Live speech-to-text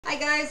Hi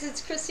guys,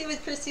 it's Chrissie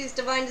with Chrissie's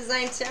Divine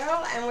Design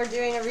Tarot, and we're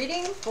doing a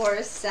reading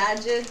for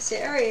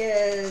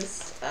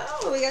Sagittarius.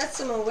 Oh, we got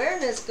some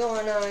awareness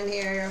going on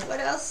here. What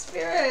else,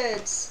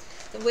 spirits?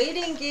 The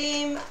waiting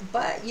game,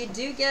 but you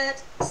do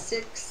get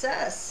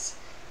success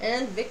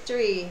and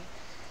victory.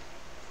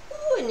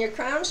 Ooh, and your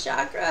crown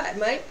chakra, it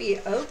might be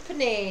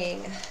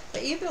opening,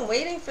 but you've been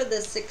waiting for the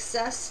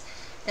success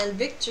and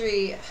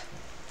victory.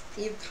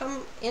 You've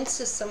come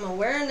into some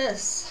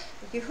awareness.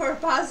 Your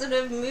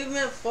positive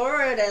movement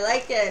forward. I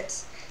like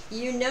it.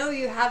 You know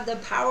you have the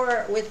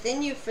power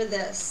within you for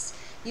this.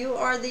 You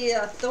are the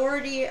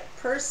authority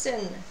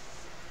person.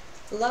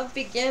 Love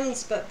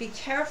begins, but be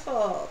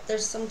careful.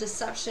 There's some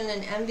deception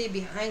and envy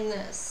behind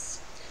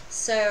this.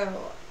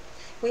 So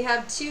we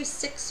have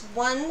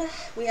 261,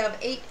 we have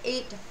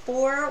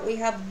 884, we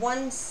have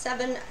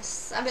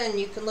 177.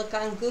 You can look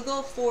on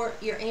Google for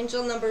your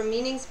angel number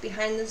meanings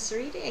behind this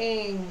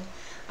reading.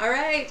 All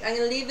right, I'm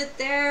going to leave it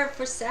there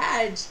for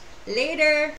Sag. Later.